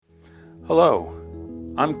Hello,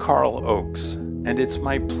 I'm Carl Oakes, and it's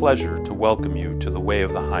my pleasure to welcome you to the Way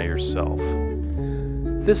of the Higher Self.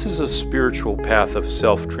 This is a spiritual path of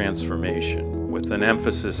self-transformation with an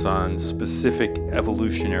emphasis on specific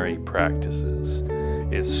evolutionary practices.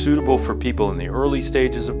 It's suitable for people in the early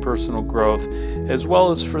stages of personal growth, as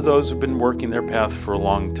well as for those who've been working their path for a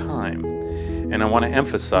long time. And I want to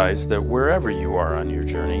emphasize that wherever you are on your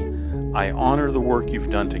journey, I honor the work you've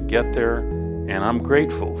done to get there, and I'm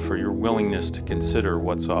grateful for your willingness to consider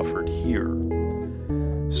what's offered here.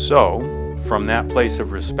 So, from that place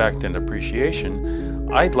of respect and appreciation,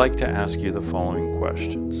 I'd like to ask you the following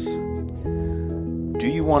questions. Do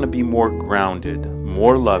you want to be more grounded,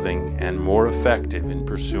 more loving, and more effective in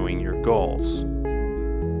pursuing your goals?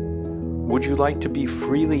 Would you like to be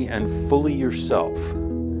freely and fully yourself,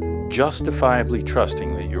 justifiably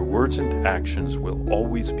trusting that your words and actions will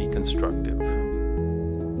always be constructive?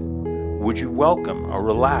 Would you welcome a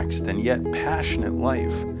relaxed and yet passionate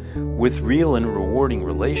life with real and rewarding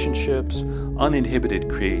relationships, uninhibited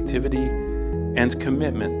creativity, and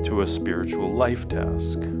commitment to a spiritual life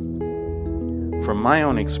task? From my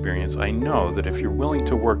own experience, I know that if you're willing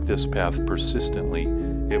to work this path persistently,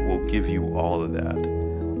 it will give you all of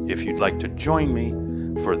that. If you'd like to join me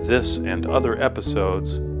for this and other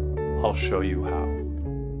episodes, I'll show you how.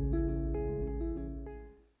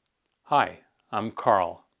 Hi, I'm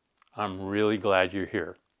Carl. I'm really glad you're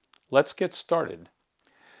here. Let's get started.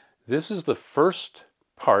 This is the first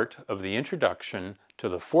part of the introduction to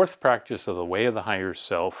the fourth practice of the Way of the Higher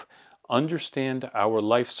Self. Understand our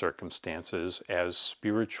life circumstances as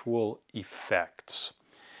spiritual effects.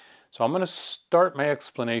 So I'm going to start my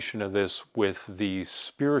explanation of this with the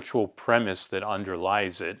spiritual premise that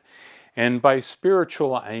underlies it. And by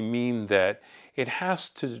spiritual, I mean that it has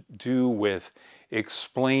to do with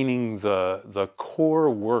explaining the core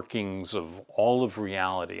workings of all of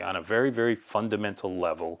reality on a very, very fundamental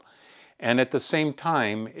level. And at the same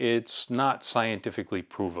time, it's not scientifically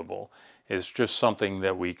provable. It's just something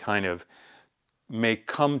that we kind of may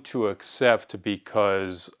come to accept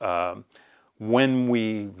because when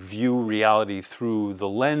we view reality through the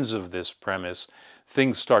lens of this premise,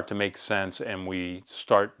 things start to make sense and we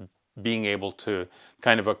start being able to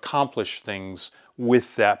kind of accomplish things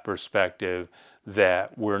with that perspective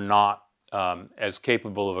that we're not as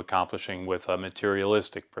capable of accomplishing with a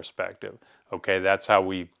materialistic perspective. Okay, that's how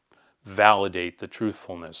we validate the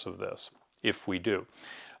truthfulness of this, if we do.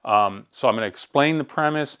 So I'm going to explain the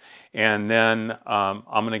premise, and then I'm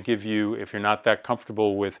going to give you, if you're not that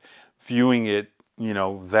comfortable with viewing it,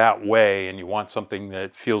 that way, and you want something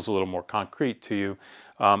that feels a little more concrete to you,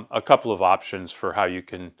 a couple of options for how you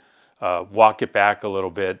can walk it back a little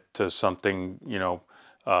bit to something,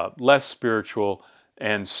 less spiritual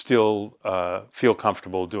and still feel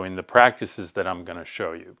comfortable doing the practices that I'm going to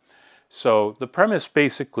show you. So the premise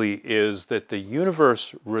basically is that the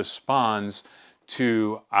universe responds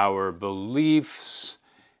to our beliefs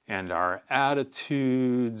and our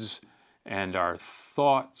attitudes and our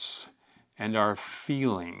thoughts and our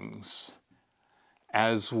feelings,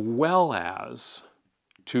 as well as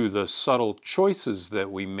to the subtle choices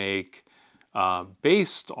that we make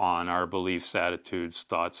based on our beliefs, attitudes,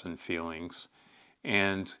 thoughts, and feelings,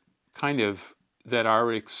 and kind of that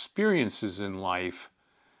our experiences in life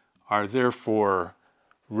are therefore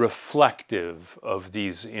reflective of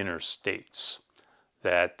these inner states,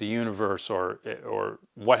 that the universe or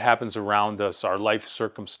what happens around us, our life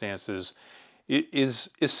circumstances, is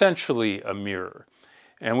essentially a mirror.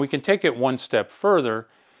 And we can take it one step further,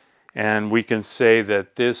 and we can say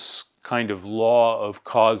that this kind of law of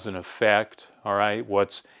cause and effect, all right,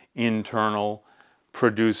 what's internal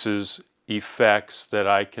produces effects that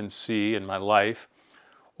I can see in my life,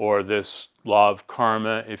 or this law of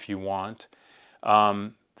karma, if you want,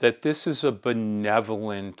 that this is a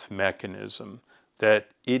benevolent mechanism, that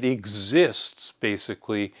it exists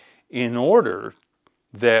basically in order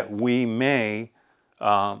that we may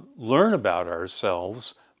learn about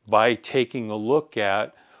ourselves by taking a look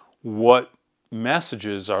at what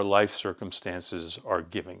messages our life circumstances are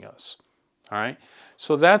giving us. All right?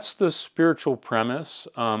 So that's the spiritual premise.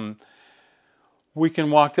 We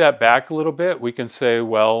can walk that back a little bit. We can say,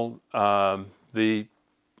 well, the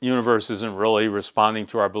universe isn't really responding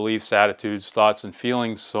to our beliefs, attitudes, thoughts, and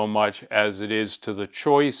feelings so much as it is to the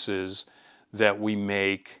choices that we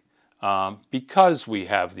make because we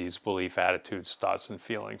have these belief, attitudes, thoughts, and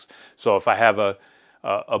feelings. So if I have a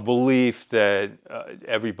belief that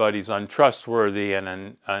everybody's untrustworthy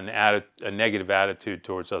and a negative attitude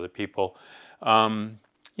towards other people,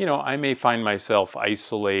 I may find myself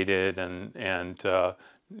isolated and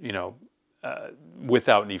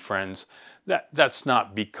without any friends. that's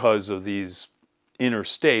not because of these inner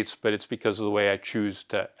states, but it's because of the way I choose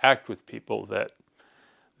to act with people that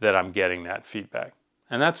I'm getting that feedback.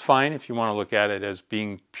 And that's fine if you want to look at it as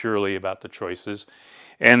being purely about the choices.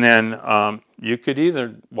 And then you could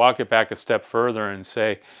either walk it back a step further and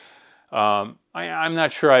say, I'm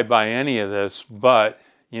not sure I buy any of this, but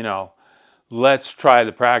let's try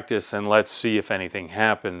the practice and let's see if anything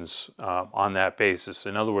happens on that basis.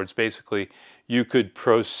 In other words, basically, you could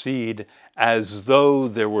proceed as though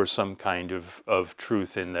there were some kind of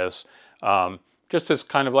truth in this, just as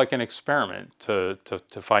kind of like an experiment to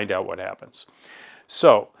find out what happens.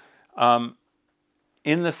 So,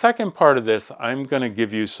 in the second part of this, I'm going to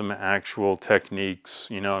give you some actual techniques,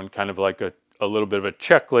 and kind of like a little bit of a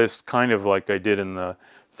checklist, kind of like I did in the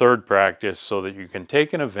third practice, so that you can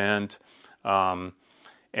take an event and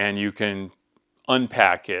you can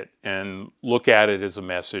unpack it and look at it as a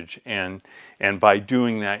message. And by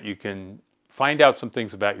doing that, you can find out some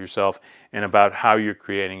things about yourself and about how you're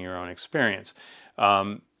creating your own experience.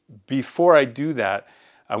 Before I do that,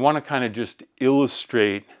 I want to kind of just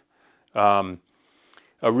illustrate with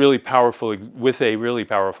a really powerful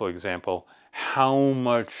example how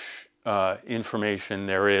much information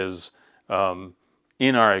there is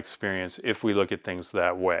in our experience if we look at things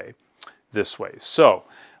this way. So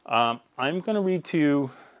I'm going to read to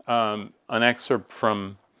you an excerpt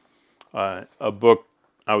from a book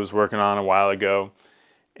I was working on a while ago,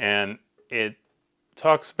 and it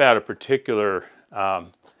talks about a particular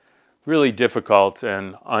really difficult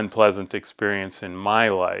and unpleasant experience in my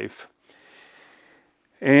life.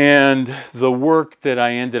 And the work that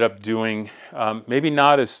I ended up doing, maybe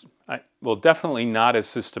not as, definitely not as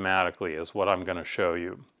systematically as what I'm going to show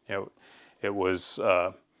you. It was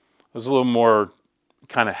a little more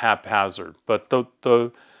kind of haphazard, but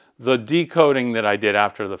the decoding that I did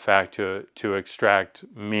after the fact to extract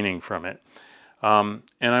meaning from it. And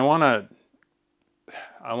I want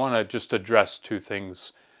to just address two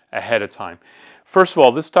things ahead of time. First of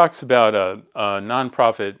all, this talks about a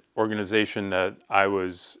nonprofit organization that I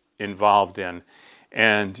was involved in,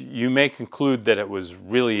 and you may conclude that it was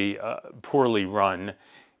really poorly run,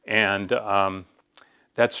 and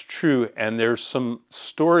that's true. And there's some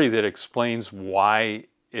story that explains why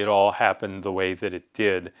it all happened the way that it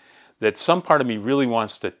did, that some part of me really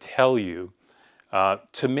wants to tell you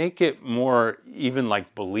to make it more even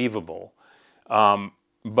like believable.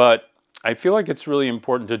 But I feel like it's really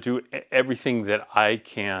important to do everything that I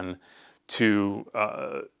can to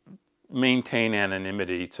maintain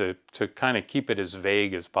anonymity, to kind of keep it as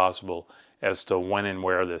vague as possible as to when and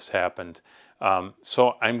where this happened.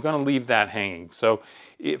 So I'm going to leave that hanging. So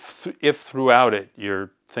if throughout it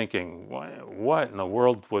you're thinking, what in the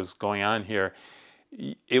world was going on here,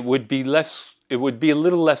 it would be a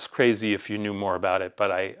little less crazy if you knew more about it,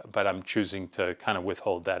 but I'm choosing to kind of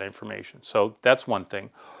withhold that information. So that's one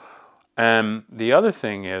thing. The other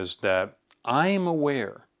thing is that I am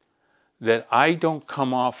aware that I don't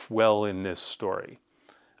come off well in this story.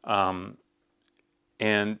 And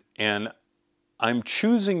I'm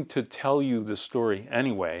choosing to tell you the story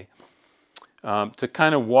anyway, to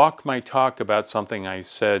kind of walk my talk about something I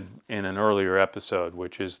said in an earlier episode,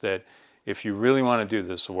 which is that if you really want to do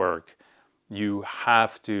this work, you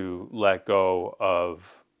have to let go of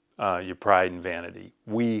your pride and vanity.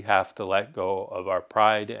 We have to let go of our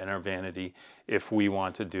pride and our vanity if we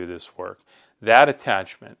want to do this work. That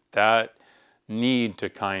attachment, that need to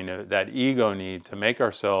that ego need to make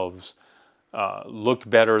ourselves look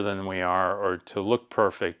better than we are, or to look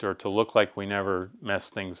perfect, or to look like we never mess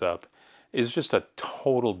things up, is just a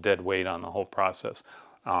total dead weight on the whole process.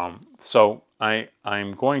 So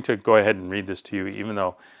I'm going to go ahead and read this to you, even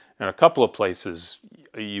though in a couple of places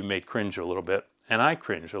you may cringe a little bit, and I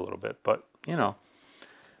cringe a little bit, but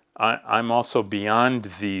I'm also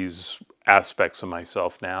beyond these aspects of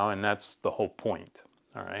myself now, and that's the whole point.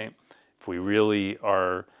 All right, if we really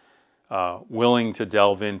are willing to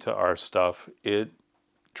delve into our stuff, it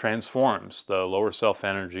transforms. The lower self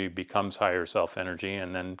energy becomes higher self energy,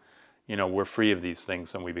 and then we're free of these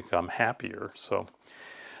things and we become happier. So,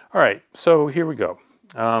 all right, so here we go.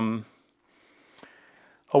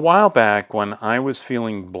 A while back, when I was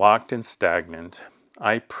feeling blocked and stagnant,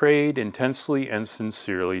 I prayed intensely and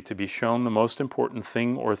sincerely to be shown the most important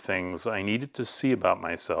thing or things I needed to see about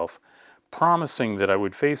myself, promising that I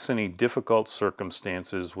would face any difficult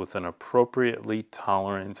circumstances with an appropriately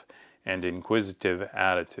tolerant and inquisitive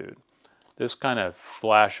attitude. This kind of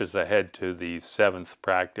flashes ahead to the seventh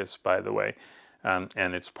practice, by the way,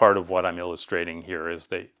 and it's part of what I'm illustrating here, is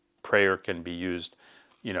that prayer can be used,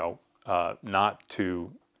 not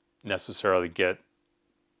to necessarily get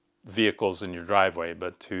vehicles in your driveway,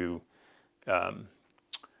 but to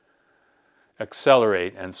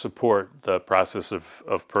accelerate and support the process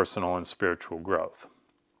of personal and spiritual growth.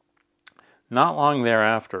 Not long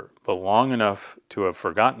thereafter, but long enough to have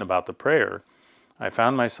forgotten about the prayer, I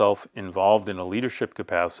found myself involved in a leadership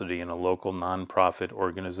capacity in a local nonprofit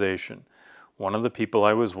organization. One of the people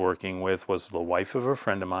I was working with was the wife of a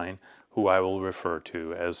friend of mine who I will refer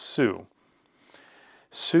to as Sue.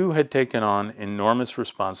 Sue had taken on enormous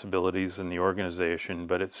responsibilities in the organization,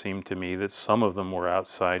 but it seemed to me that some of them were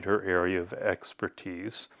outside her area of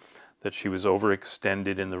expertise, that she was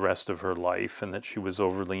overextended in the rest of her life, and that she was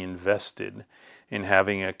overly invested in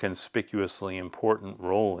having a conspicuously important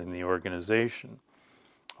role in the organization.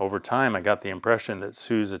 Over time, I got the impression that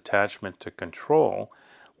Sue's attachment to control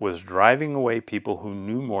was driving away people who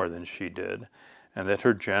knew more than she did, and that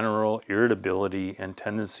her general irritability and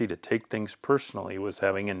tendency to take things personally was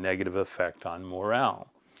having a negative effect on morale.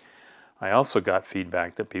 I also got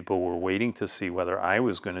feedback that people were waiting to see whether I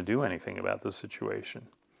was going to do anything about the situation.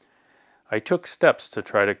 I took steps to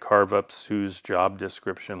try to carve up Sue's job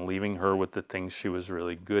description, leaving her with the things she was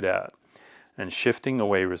really good at, and shifting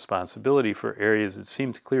away responsibility for areas it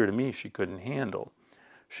seemed clear to me she couldn't handle.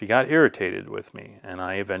 She got irritated with me, and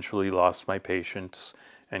I eventually lost my patience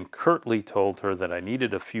and curtly told her that I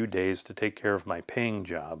needed a few days to take care of my paying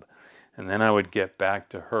job, and then I would get back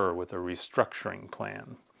to her with a restructuring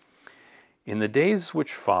plan. In the days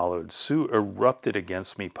which followed, Sue erupted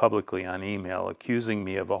against me publicly on email, accusing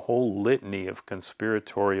me of a whole litany of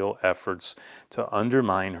conspiratorial efforts to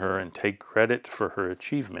undermine her and take credit for her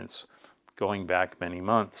achievements, going back many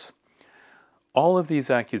months. All of these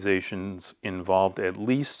accusations involved at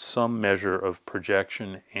least some measure of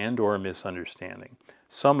projection and/or misunderstanding.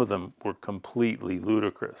 Some of them were completely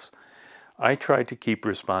ludicrous. I tried to keep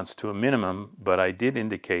response to a minimum, but I did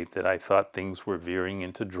indicate that I thought things were veering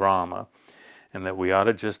into drama and that we ought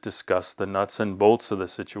to just discuss the nuts and bolts of the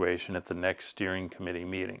situation at the next steering committee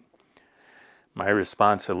meeting. My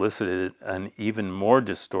response elicited an even more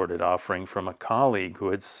distorted offering from a colleague who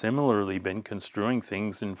had similarly been construing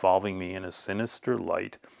things involving me in a sinister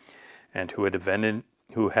light and who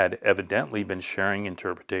had evidently been sharing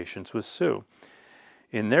interpretations with Sue.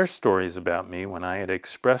 In their stories about me, when I had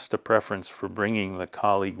expressed a preference for bringing the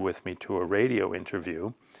colleague with me to a radio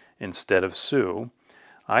interview instead of Sue,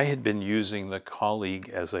 I had been using the colleague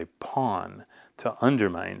as a pawn to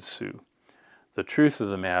undermine Sue. The truth of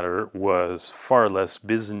the matter was far less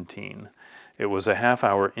Byzantine. It was a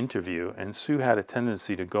half-hour interview, and Sue had a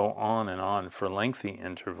tendency to go on and on for lengthy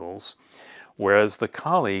intervals, whereas the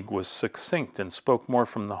colleague was succinct and spoke more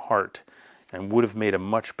from the heart and would have made a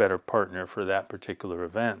much better partner for that particular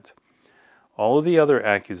event. All of the other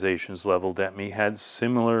accusations leveled at me had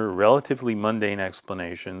similar, relatively mundane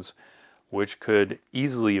explanations, which could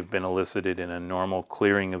easily have been elicited in a normal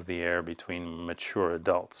clearing of the air between mature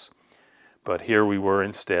adults. But here we were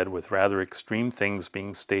instead with rather extreme things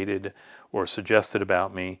being stated or suggested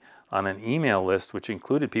about me on an email list which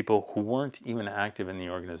included people who weren't even active in the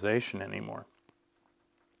organization anymore.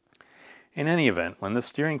 In any event, when the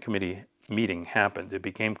steering committee meeting happened, it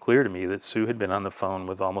became clear to me that Sue had been on the phone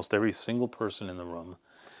with almost every single person in the room,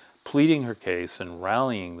 pleading her case and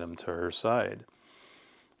rallying them to her side.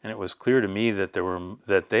 And it was clear to me that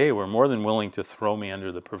they were more than willing to throw me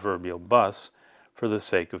under the proverbial bus for the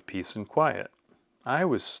sake of peace and quiet. I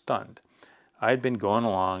was stunned. I had been going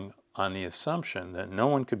along on the assumption that no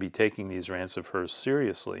one could be taking these rants of hers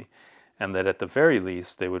seriously, and that at the very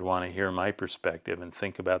least they would want to hear my perspective and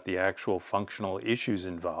think about the actual functional issues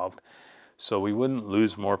involved, so we wouldn't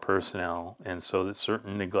lose more personnel and so that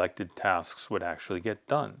certain neglected tasks would actually get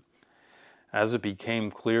done. As it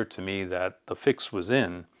became clear to me that the fix was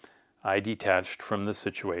in, I detached from the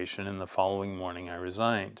situation, and the following morning I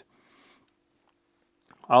resigned.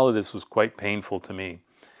 All of this was quite painful to me.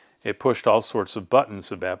 It pushed all sorts of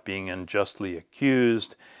buttons about being unjustly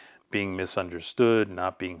accused, being misunderstood,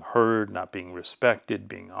 not being heard, not being respected,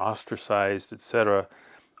 being ostracized, etc.,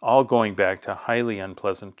 all going back to highly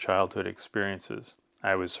unpleasant childhood experiences.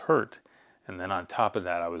 I was hurt, and then on top of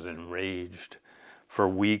that I was enraged. For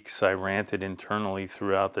weeks I ranted internally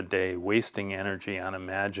throughout the day, wasting energy on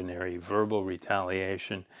imaginary verbal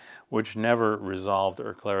retaliation, which never resolved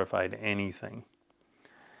or clarified anything.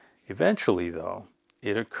 Eventually, though,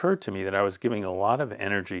 it occurred to me that I was giving a lot of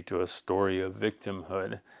energy to a story of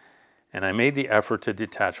victimhood, and I made the effort to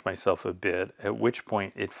detach myself a bit, at which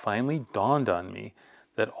point it finally dawned on me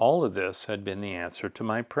that all of this had been the answer to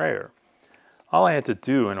my prayer. All I had to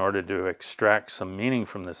do in order to extract some meaning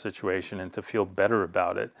from the situation and to feel better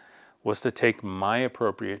about it was to take my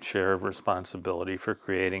appropriate share of responsibility for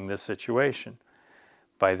creating this situation.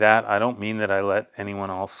 By that, I don't mean that I let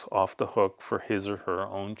anyone else off the hook for his or her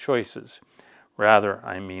own choices. Rather,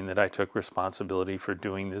 I mean that I took responsibility for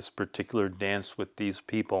doing this particular dance with these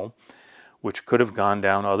people, which could have gone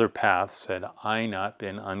down other paths had I not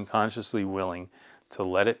been unconsciously willing to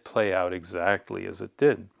let it play out exactly as it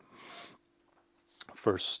did.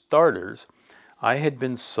 For starters, I had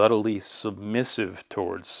been subtly submissive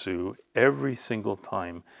towards Sue every single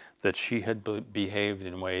time that she had behaved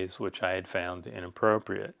in ways which I had found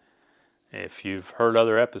inappropriate. If you've heard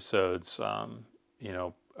other episodes, on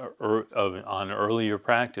earlier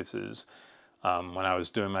practices, when I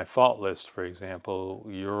was doing my fault list, for example,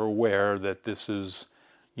 you're aware that this is,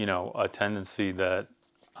 a tendency that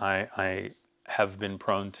I have been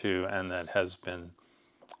prone to and that has been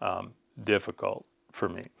difficult for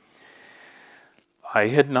me. I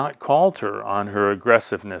had not called her on her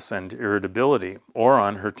aggressiveness and irritability, or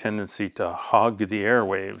on her tendency to hog the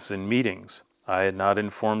airwaves in meetings. I had not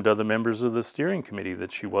informed other members of the steering committee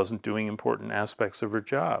that she wasn't doing important aspects of her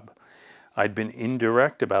job. I'd been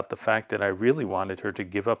indirect about the fact that I really wanted her to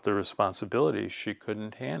give up the responsibilities she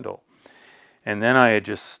couldn't handle. And then I had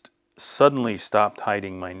just suddenly stopped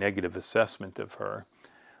hiding my negative assessment of her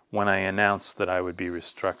when I announced that I would be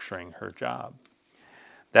restructuring her job.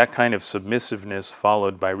 That kind of submissiveness,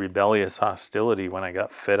 followed by rebellious hostility when I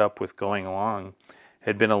got fed up with going along,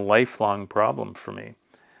 had been a lifelong problem for me.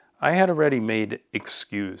 I had a ready-made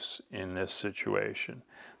excuse in this situation,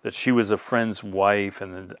 that she was a friend's wife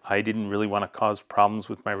and that I didn't really want to cause problems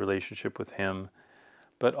with my relationship with him.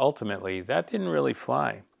 But ultimately, that didn't really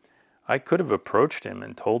fly. I could have approached him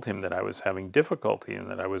and told him that I was having difficulty and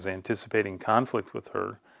that I was anticipating conflict with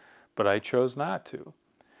her, but I chose not to,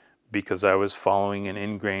 because I was following an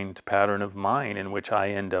ingrained pattern of mine in which I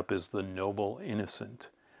end up as the noble innocent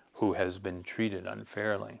who has been treated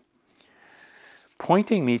unfairly.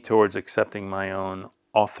 Pointing me towards accepting my own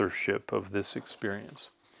authorship of this experience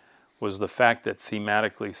was the fact that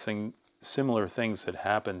thematically similar things had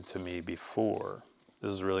happened to me before.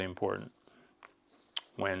 This is really important.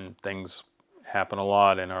 When things happen a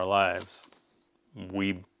lot in our lives,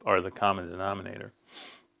 we are the common denominator.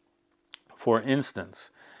 For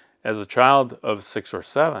instance, as a child of 6 or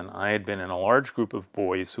 7, I had been in a large group of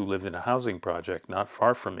boys who lived in a housing project not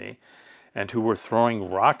far from me and who were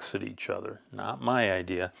throwing rocks at each other, not my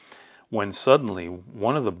idea, when suddenly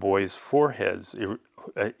one of the boys' foreheads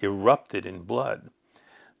erupted in blood.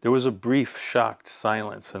 There was a brief, shocked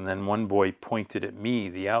silence, and then one boy pointed at me,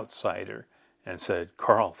 the outsider, and said,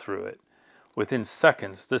 "Carl threw it." Within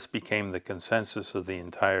seconds, this became the consensus of the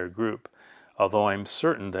entire group, although I'm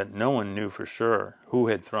certain that no one knew for sure who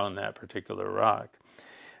had thrown that particular rock.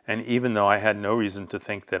 And even though I had no reason to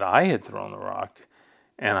think that I had thrown the rock,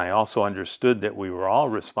 and I also understood that we were all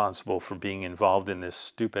responsible for being involved in this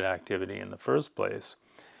stupid activity in the first place,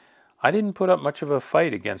 I didn't put up much of a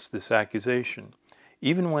fight against this accusation,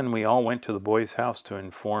 even when we all went to the boy's house to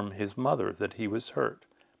inform his mother that he was hurt.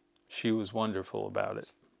 She was wonderful about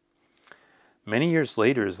it. Many years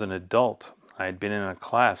later, as an adult, I had been in a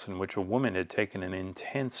class in which a woman had taken an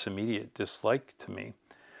intense, immediate dislike to me,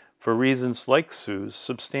 for reasons like Sue's,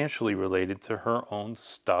 substantially related to her own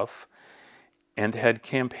stuff, and had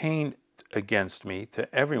campaigned against me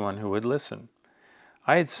to everyone who would listen.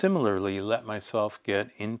 I had similarly let myself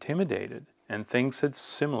get intimidated, and things had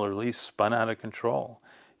similarly spun out of control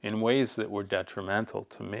in ways that were detrimental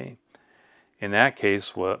to me. In that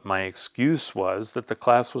case, what my excuse was that the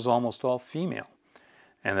class was almost all female,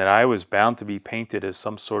 and that I was bound to be painted as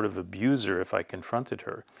some sort of abuser if I confronted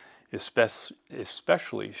her,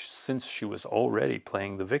 especially since she was already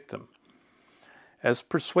playing the victim. As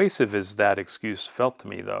persuasive as that excuse felt to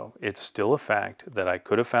me, though, it's still a fact that I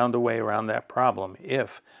could have found a way around that problem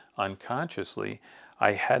if, unconsciously,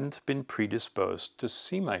 I hadn't been predisposed to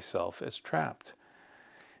see myself as trapped.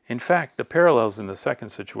 In fact, the parallels in the second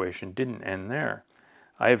situation didn't end there.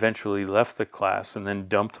 I eventually left the class and then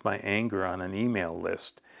dumped my anger on an email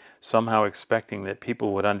list, somehow expecting that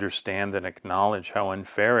people would understand and acknowledge how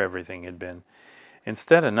unfair everything had been.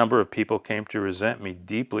 Instead, a number of people came to resent me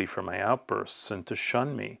deeply for my outbursts and to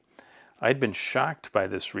shun me. I'd been shocked by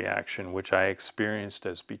this reaction, which I experienced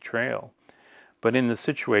as betrayal. But in the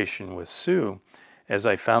situation with Sue, as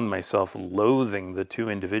I found myself loathing the 2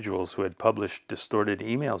 individuals who had published distorted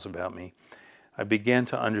emails about me, I began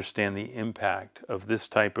to understand the impact of this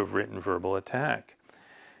type of written verbal attack.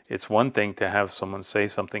 It's one thing to have someone say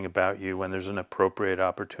something about you when there's an appropriate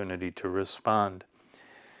opportunity to respond.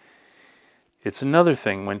 It's another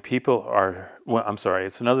thing when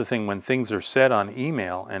it's another thing when things are said on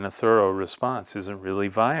email and a thorough response isn't really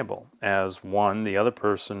viable, as one, the other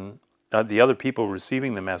person the other people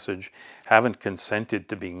receiving the message haven't consented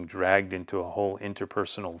to being dragged into a whole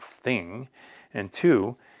interpersonal thing. And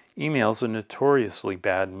two, email's a notoriously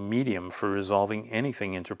bad medium for resolving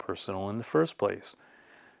anything interpersonal in the first place.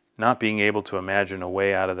 Not being able to imagine a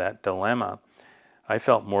way out of that dilemma, I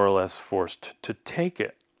felt more or less forced to take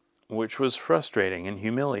it, which was frustrating and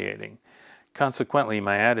humiliating. Consequently,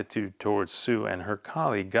 my attitude towards Sue and her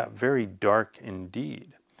colleague got very dark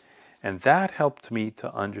indeed. And that helped me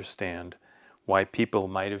to understand why people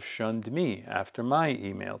might have shunned me after my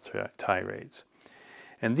email tirades.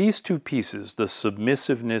 And these two pieces, the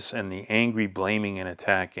submissiveness and the angry blaming and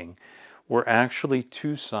attacking, were actually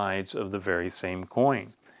two sides of the very same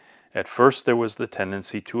coin. At first there was the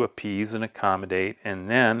tendency to appease and accommodate, and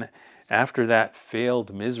then, after that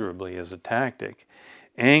failed miserably as a tactic,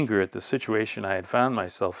 anger at the situation I had found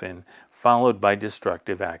myself in, followed by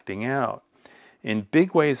destructive acting out. In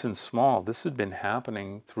big ways and small, this had been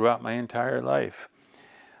happening throughout my entire life.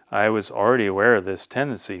 I was already aware of this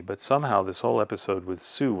tendency, but somehow this whole episode with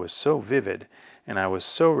Sue was so vivid, and I was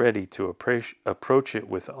so ready to approach it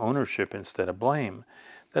with ownership instead of blame,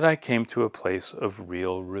 that I came to a place of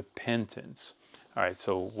real repentance. All right,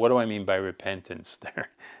 so what do I mean by repentance there?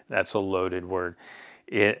 That's a loaded word.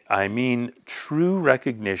 I mean true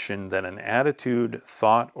recognition that an attitude,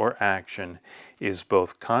 thought, or action is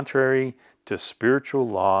both contrary to spiritual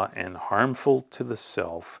law and harmful to the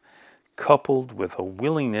self, coupled with a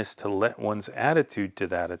willingness to let one's attitude to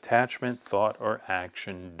that attachment, thought, or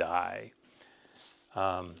action die.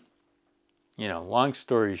 Long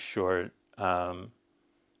story short,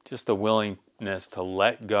 just a willingness to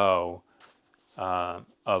let go of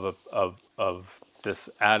this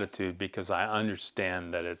attitude, because I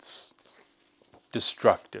understand that it's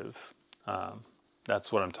destructive.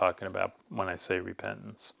 That's what I'm talking about when I say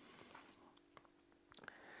repentance.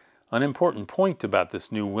 An important point about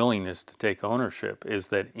this new willingness to take ownership is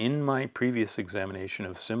that in my previous examination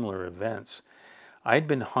of similar events, I'd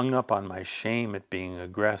been hung up on my shame at being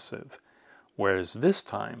aggressive, whereas this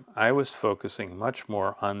time I was focusing much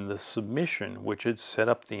more on the submission which had set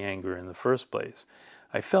up the anger in the first place.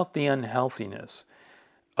 I felt the unhealthiness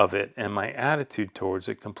of it, and my attitude towards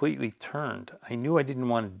it completely turned. I knew I didn't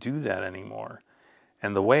want to do that anymore.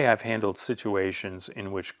 And the way I've handled situations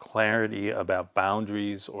in which clarity about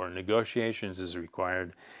boundaries or negotiations is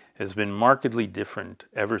required has been markedly different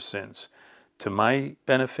ever since, to my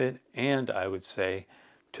benefit and, I would say,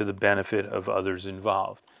 to the benefit of others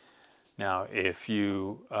involved. Now, if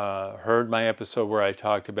you heard my episode where I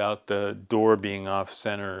talked about the door being off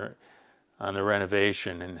center on the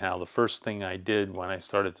renovation, and how the first thing I did when I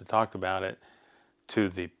started to talk about it to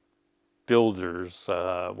the builders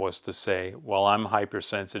was to say, well, I'm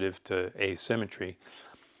hypersensitive to asymmetry,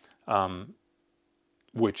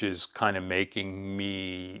 which is kind of making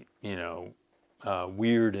me,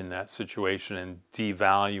 weird in that situation and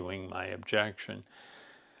devaluing my objection.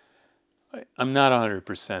 I'm not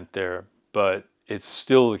 100% there, but it's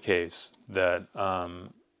still the case that,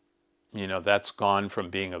 that's gone from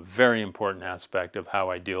being a very important aspect of how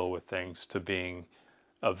I deal with things to being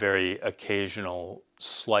a very occasional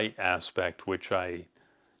slight aspect which I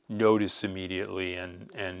notice immediately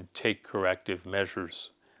and take corrective measures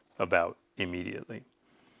about immediately.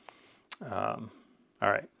 All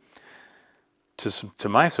right. To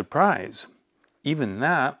my surprise, even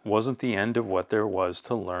that wasn't the end of what there was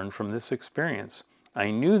to learn from this experience.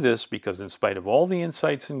 I knew this because in spite of all the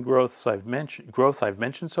insights and growth I've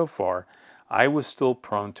mentioned so far, I was still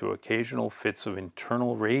prone to occasional fits of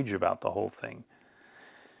internal rage about the whole thing.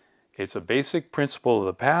 It's a basic principle of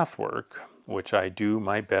the path work, which I do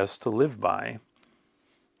my best to live by.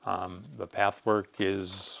 The path work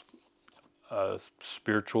is a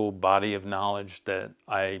spiritual body of knowledge that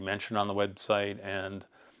I mentioned on the website, and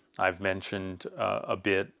I've mentioned a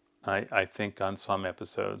bit, I think, on some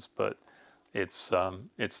episodes, but it's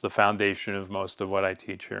the foundation of most of what I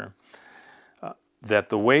teach here. That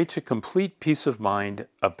the way to complete peace of mind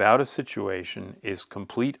about a situation is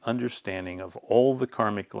complete understanding of all the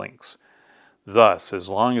karmic links. Thus, as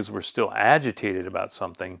long as we're still agitated about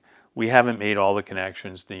something, we haven't made all the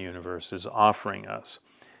connections the universe is offering us.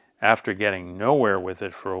 After getting nowhere with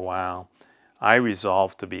it for a while, I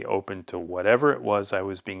resolved to be open to whatever it was I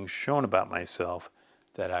was being shown about myself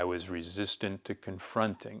that I was resistant to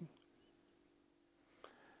confronting.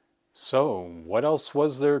 So, what else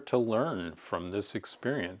was there to learn from this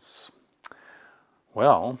experience?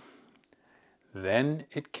 Well, then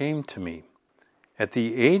it came to me. At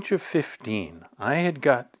the age of 15, I had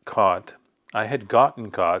gotten caught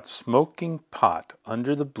smoking pot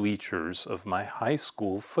under the bleachers of my high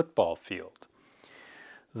school football field.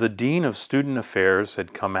 The Dean of Student Affairs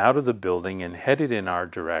had come out of the building and headed in our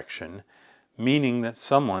direction, meaning that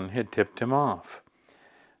someone had tipped him off.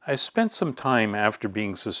 I spent some time after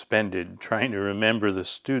being suspended trying to remember the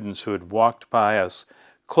students who had walked by us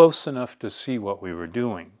close enough to see what we were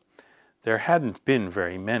doing. There hadn't been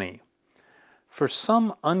very many. For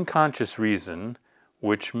some unconscious reason,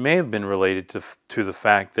 which may have been related to the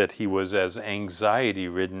fact that he was as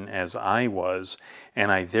anxiety-ridden as I was,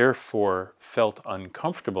 and I therefore felt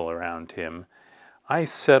uncomfortable around him, I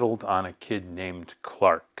settled on a kid named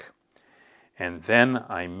Clark. And then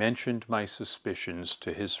I mentioned my suspicions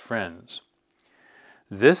to his friends.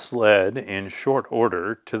 This led, in short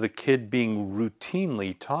order, to the kid being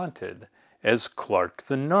routinely taunted as Clark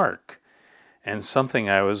the Narc, and something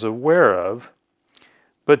I was aware of,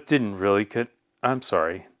 but didn't really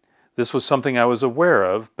This was something I was aware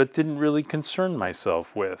of, but didn't really concern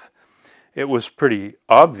myself with. It was pretty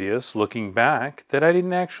obvious, looking back, that I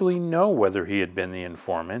didn't actually know whether he had been the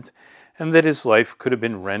informant, and that his life could have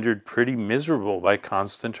been rendered pretty miserable by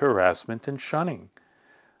constant harassment and shunning.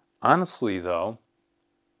 Honestly, though,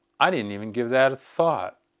 I didn't even give that a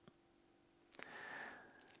thought.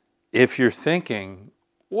 If you're thinking,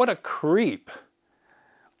 what a creep,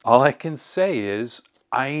 all I can say is,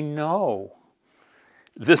 I know.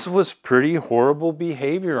 This was pretty horrible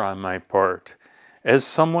behavior on my part. As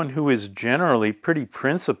someone who is generally pretty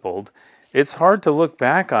principled, it's hard to look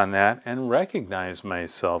back on that and recognize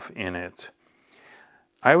myself in it.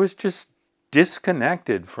 I was just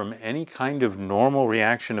disconnected from any kind of normal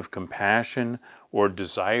reaction of compassion or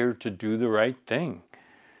desire to do the right thing.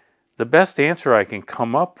 The best answer I can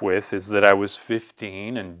come up with is that I was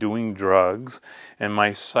 15 and doing drugs, and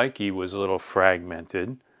my psyche was a little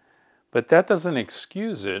fragmented. But that doesn't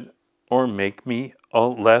excuse it or make me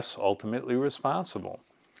less ultimately responsible.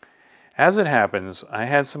 As it happens, I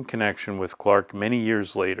had some connection with Clark many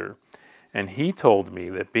years later, and he told me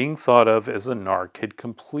that being thought of as a narc had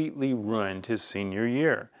completely ruined his senior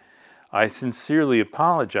year. I sincerely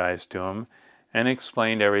apologized to him and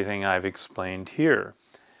explained everything I've explained here.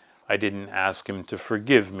 I didn't ask him to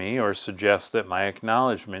forgive me or suggest that my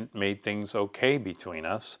acknowledgement made things okay between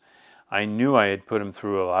us. I knew I had put him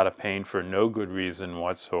through a lot of pain for no good reason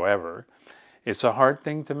whatsoever. It's a hard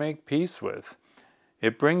thing to make peace with.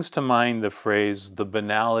 It brings to mind the phrase, the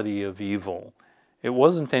banality of evil. It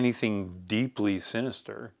wasn't anything deeply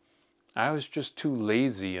sinister. I was just too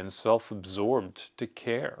lazy and self-absorbed to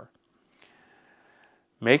care.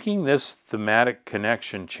 Making this thematic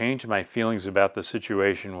connection changed my feelings about the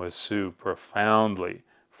situation with Sue profoundly.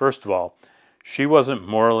 First of all, she wasn't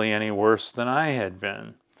morally any worse than I had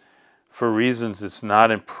been. For reasons it's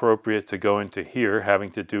not appropriate to go into here,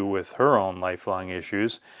 having to do with her own lifelong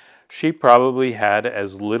issues, she probably had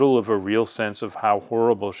as little of a real sense of how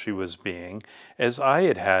horrible she was being as I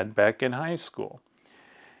had had back in high school.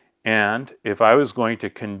 And if I was going to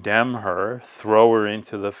condemn her, throw her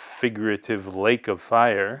into the figurative lake of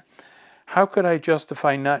fire, how could I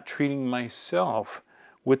justify not treating myself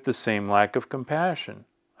with the same lack of compassion?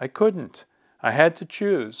 I couldn't. I had to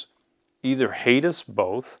choose. Either hate us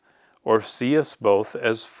both, or see us both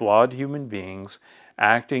as flawed human beings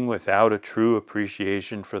acting without a true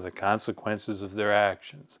appreciation for the consequences of their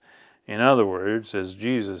actions. In other words, as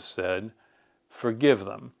Jesus said, forgive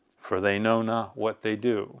them, for they know not what they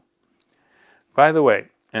do. By the way,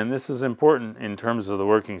 and this is important in terms of the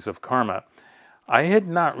workings of karma, I had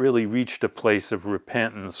not really reached a place of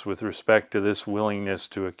repentance with respect to this willingness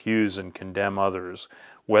to accuse and condemn others,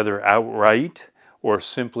 whether outright or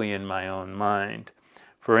simply in my own mind.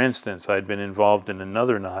 For instance, I'd been involved in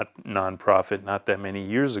another nonprofit not that many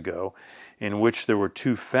years ago in which there were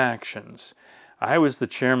two factions. I was the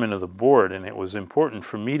chairman of the board, and it was important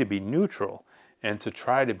for me to be neutral and to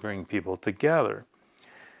try to bring people together.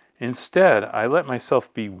 Instead, I let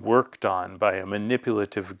myself be worked on by a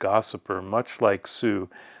manipulative gossiper much like Sue,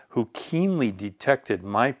 who keenly detected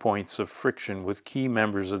my points of friction with key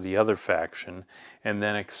members of the other faction and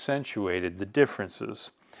then accentuated the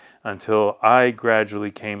differences, until I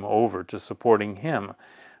gradually came over to supporting him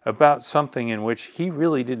about something in which he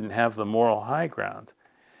really didn't have the moral high ground.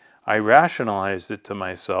 I rationalized it to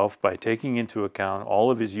myself by taking into account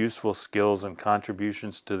all of his useful skills and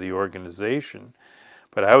contributions to the organization,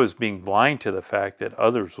 but I was being blind to the fact that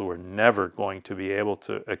others were never going to be able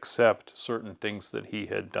to accept certain things that he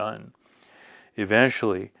had done.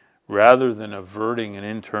 Eventually, rather than averting an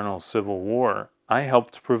internal civil war, I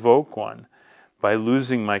helped provoke one by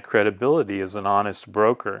losing my credibility as an honest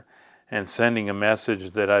broker and sending a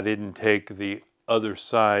message that I didn't take the other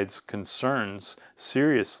side's concerns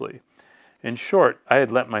seriously. In short, I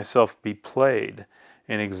had let myself be played,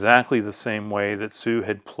 in exactly the same way that Sue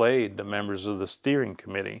had played the members of the steering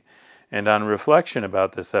committee. And on reflection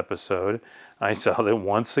about this episode, I saw that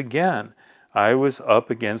once again, I was up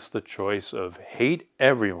against the choice of hate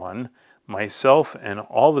everyone, myself and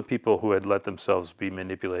all the people who had let themselves be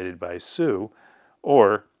manipulated by Sue,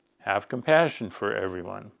 or have compassion for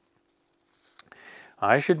everyone.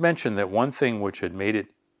 I should mention that one thing which had made it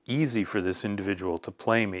easy for this individual to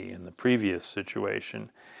play me in the previous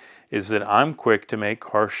situation is that I'm quick to make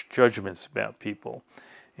harsh judgments about people.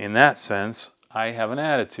 In that sense, I have an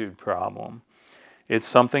attitude problem. It's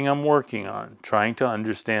something I'm working on, trying to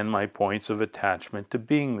understand my points of attachment to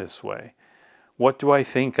being this way. What do I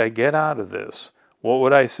think I get out of this? What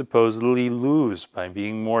would I supposedly lose by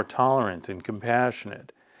being more tolerant and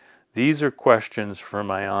compassionate? These are questions for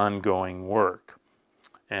my ongoing work.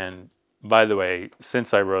 And by the way,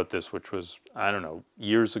 since I wrote this, which was, I don't know,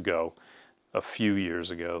 years ago, a few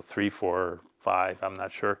years ago, 3, 4, 5, I'm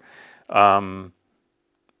not sure, I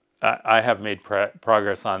have made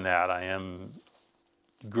progress on that. I am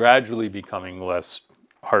gradually becoming less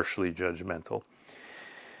harshly judgmental.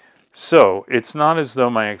 So, it's not as though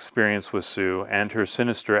my experience with Sue and her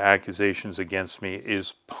sinister accusations against me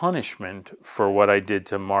is punishment for what I did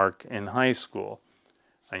to Mark in high school.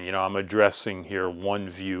 And I'm addressing here one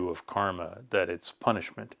view of karma, that it's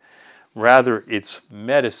punishment. Rather, it's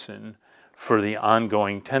medicine for the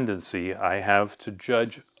ongoing tendency I have to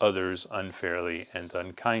judge others unfairly and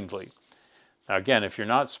unkindly. Now, again, if you're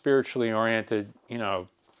not spiritually oriented,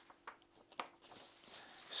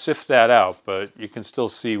 sift that out, but you can still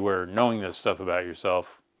see where knowing this stuff about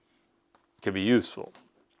yourself can be useful.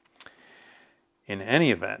 In any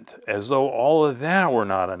event, as though all of that were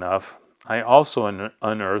not enough, I also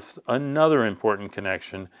unearthed another important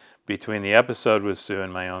connection between the episode with Sue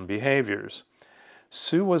and my own behaviors.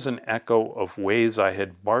 Sue was an echo of ways I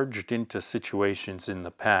had barged into situations in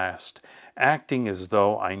the past, acting as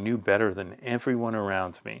though I knew better than everyone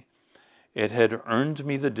around me. It had earned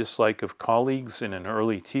me the dislike of colleagues in an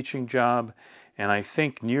early teaching job, and I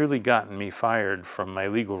think nearly gotten me fired from my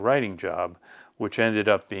legal writing job, which ended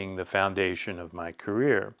up being the foundation of my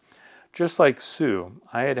career. Just like Sue,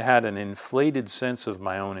 I had had an inflated sense of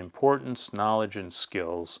my own importance, knowledge, and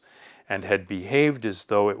skills, and had behaved as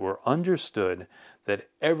though it were understood that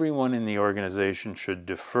everyone in the organization should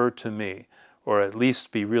defer to me, or at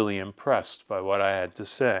least be really impressed by what I had to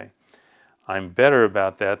say. I'm better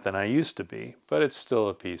about that than I used to be, but it's still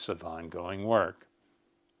a piece of ongoing work.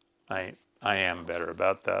 I am better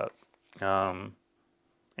about that.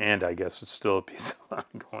 And I guess it's still a piece of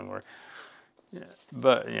ongoing work. Yeah,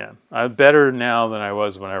 but yeah, I'm better now than I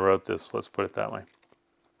was when I wrote this, let's put it that way.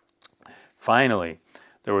 Finally,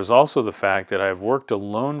 there was also the fact that I have worked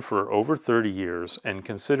alone for over 30 years and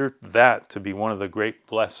considered that to be one of the great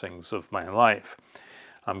blessings of my life.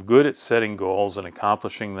 I'm good at setting goals and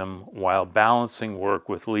accomplishing them while balancing work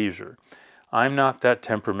with leisure. I'm not that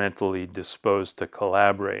temperamentally disposed to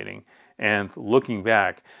collaborating, and looking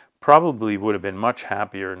back, probably would have been much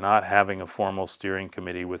happier not having a formal steering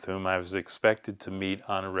committee with whom I was expected to meet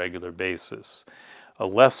on a regular basis. A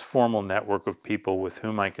less formal network of people with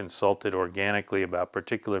whom I consulted organically about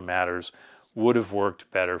particular matters would have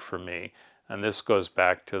worked better for me. And this goes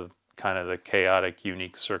back to kind of the chaotic,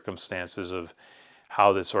 unique circumstances of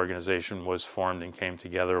how this organization was formed and came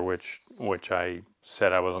together, which I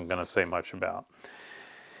said I wasn't going to say much about.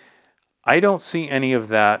 I don't see any of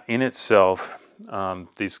that in itself. My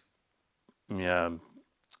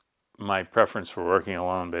preference for working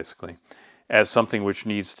alone, basically, as something which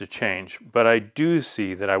needs to change. But I do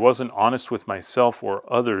see that I wasn't honest with myself or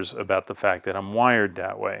others about the fact that I'm wired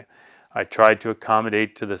that way. I tried to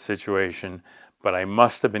accommodate to the situation, but I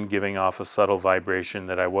must have been giving off a subtle vibration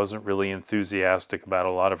that I wasn't really enthusiastic about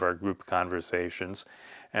a lot of our group conversations,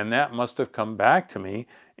 and that must have come back to me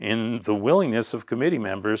in the willingness of committee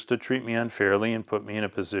members to treat me unfairly and put me in a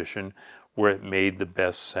position where it made the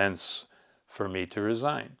best sense for me to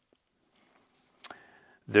resign.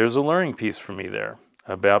 There's a learning piece for me there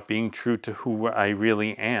about being true to who I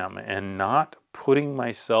really am and not putting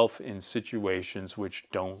myself in situations which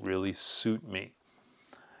don't really suit me.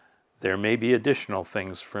 There may be additional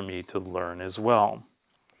things for me to learn as well.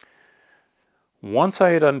 Once I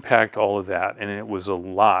had unpacked all of that, and it was a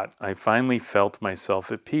lot, I finally felt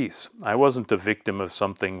myself at peace. I wasn't a victim of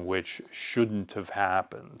something which shouldn't have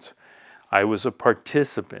happened. I was a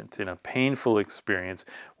participant in a painful experience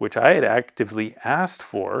which I had actively asked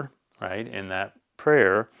for, right, in that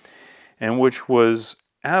prayer, and which was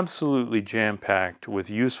absolutely jam-packed with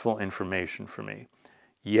useful information for me.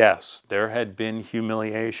 Yes, there had been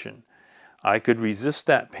humiliation. I could resist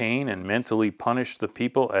that pain and mentally punish the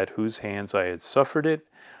people at whose hands I had suffered it,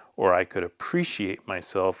 or I could appreciate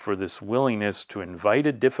myself for this willingness to invite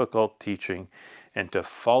a difficult teaching and to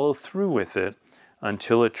follow through with it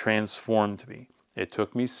until it transformed me. It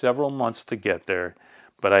took me several months to get there,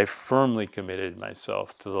 but I firmly committed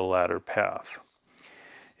myself to the latter path.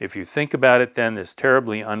 If you think about it then, this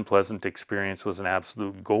terribly unpleasant experience was an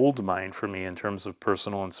absolute gold mine for me in terms of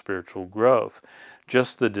personal and spiritual growth.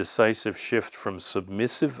 Just the decisive shift from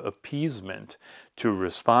submissive appeasement to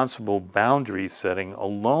responsible boundary setting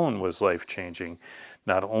alone was life-changing,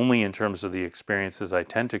 not only in terms of the experiences I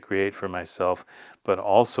tend to create for myself, but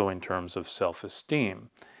also in terms of self-esteem.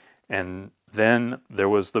 And then there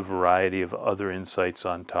was the variety of other insights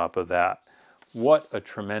on top of that. What a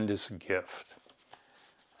tremendous gift.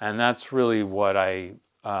 And that's really what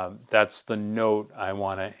that's the note I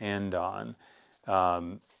want to end on.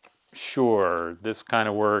 Sure, this kind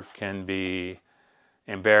of work can be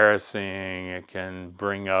embarrassing. It can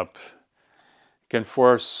bring up, can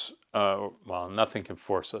force, well, nothing can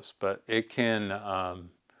force us, but it can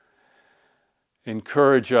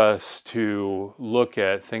encourage us to look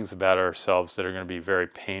at things about ourselves that are going to be very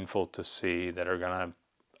painful to see, that are going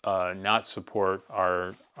to not support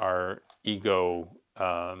our ego,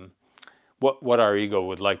 what our ego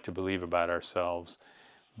would like to believe about ourselves.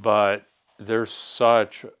 But there's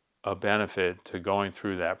such a benefit to going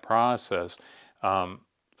through that process.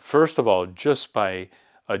 First of all, just by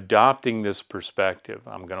adopting this perspective,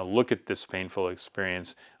 I'm going to look at this painful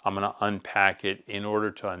experience, I'm going to unpack it in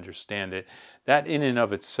order to understand it. That in and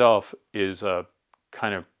of itself is a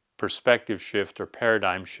kind of perspective shift or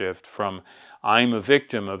paradigm shift from I'm a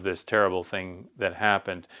victim of this terrible thing that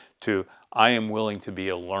happened to I am willing to be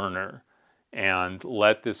a learner and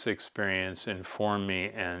let this experience inform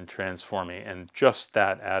me and transform me. And just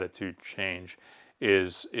that attitude change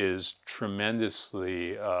is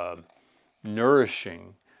tremendously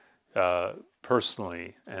nourishing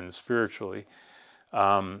personally and spiritually.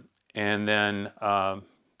 And then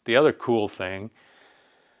the other cool thing,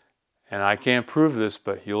 and I can't prove this,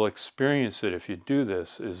 but you'll experience it if you do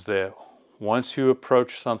this, is that once you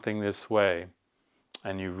approach something this way,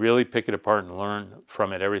 and you really pick it apart and learn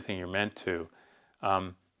from it everything you're meant to,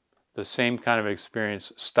 the same kind of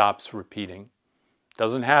experience stops repeating.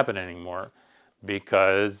 Doesn't happen anymore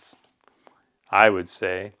because, I would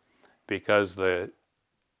say, because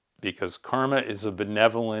karma is a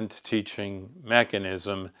benevolent teaching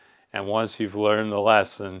mechanism, and once you've learned the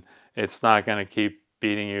lesson, it's not going to keep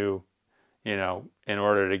beating you, in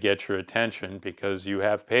order to get your attention, because you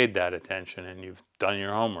have paid that attention and you've done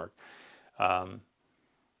your homework.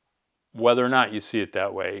 Whether or not you see it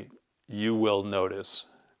that way, you will notice.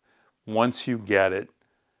 Once you get it,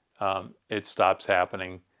 it stops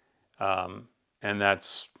happening. And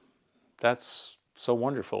that's so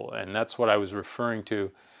wonderful. And that's what I was referring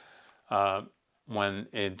to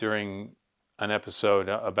during an episode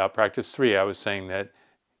about Practice 3. I was saying that,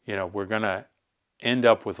 we're going to end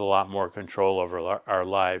up with a lot more control over our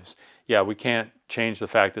lives. Yeah, we can't change the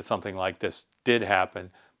fact that something like this did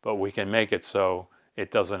happen, but we can make it so it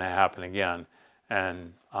doesn't happen again,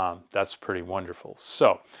 and that's pretty wonderful.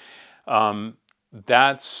 So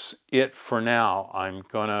that's it for now. I'm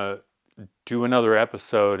going to do another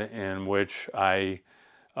episode in which I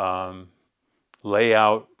lay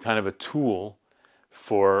out kind of a tool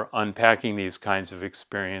for unpacking these kinds of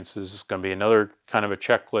experiences. It's going to be another kind of a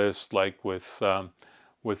checklist like with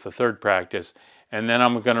the third practice, and then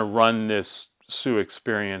I'm going to run this Sue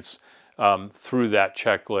experience through that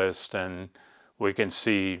checklist, and we can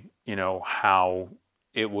see, how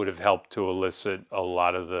it would have helped to elicit a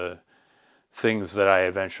lot of the things that I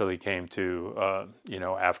eventually came to,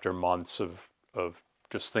 after months of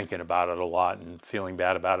just thinking about it a lot and feeling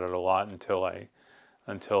bad about it a lot until I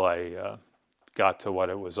got to what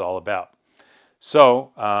it was all about.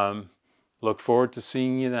 So, look forward to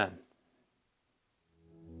seeing you then.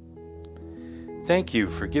 Thank you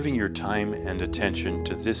for giving your time and attention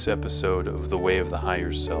to this episode of The Way of the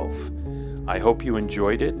Higher Self. I hope you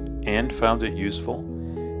enjoyed it and found it useful,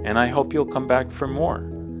 and I hope you'll come back for more.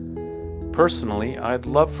 Personally, I'd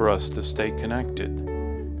love for us to stay connected.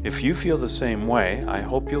 If you feel the same way, I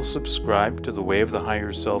hope you'll subscribe to the Way of the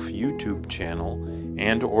Higher Self YouTube channel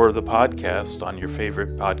and/or the podcast on your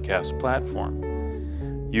favorite podcast platform.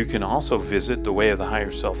 You can also visit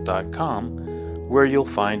thewayofthehigherself.com, where you'll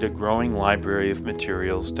find a growing library of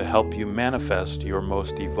materials to help you manifest your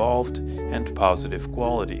most evolved and positive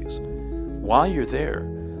qualities. While you're there,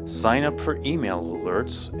 sign up for email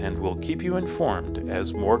alerts and we'll keep you informed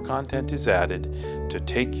as more content is added to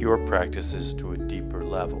take your practices to a deeper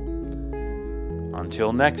level.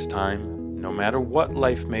 Until next time, No matter what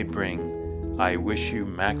life may bring, I wish you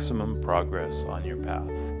maximum progress on your path.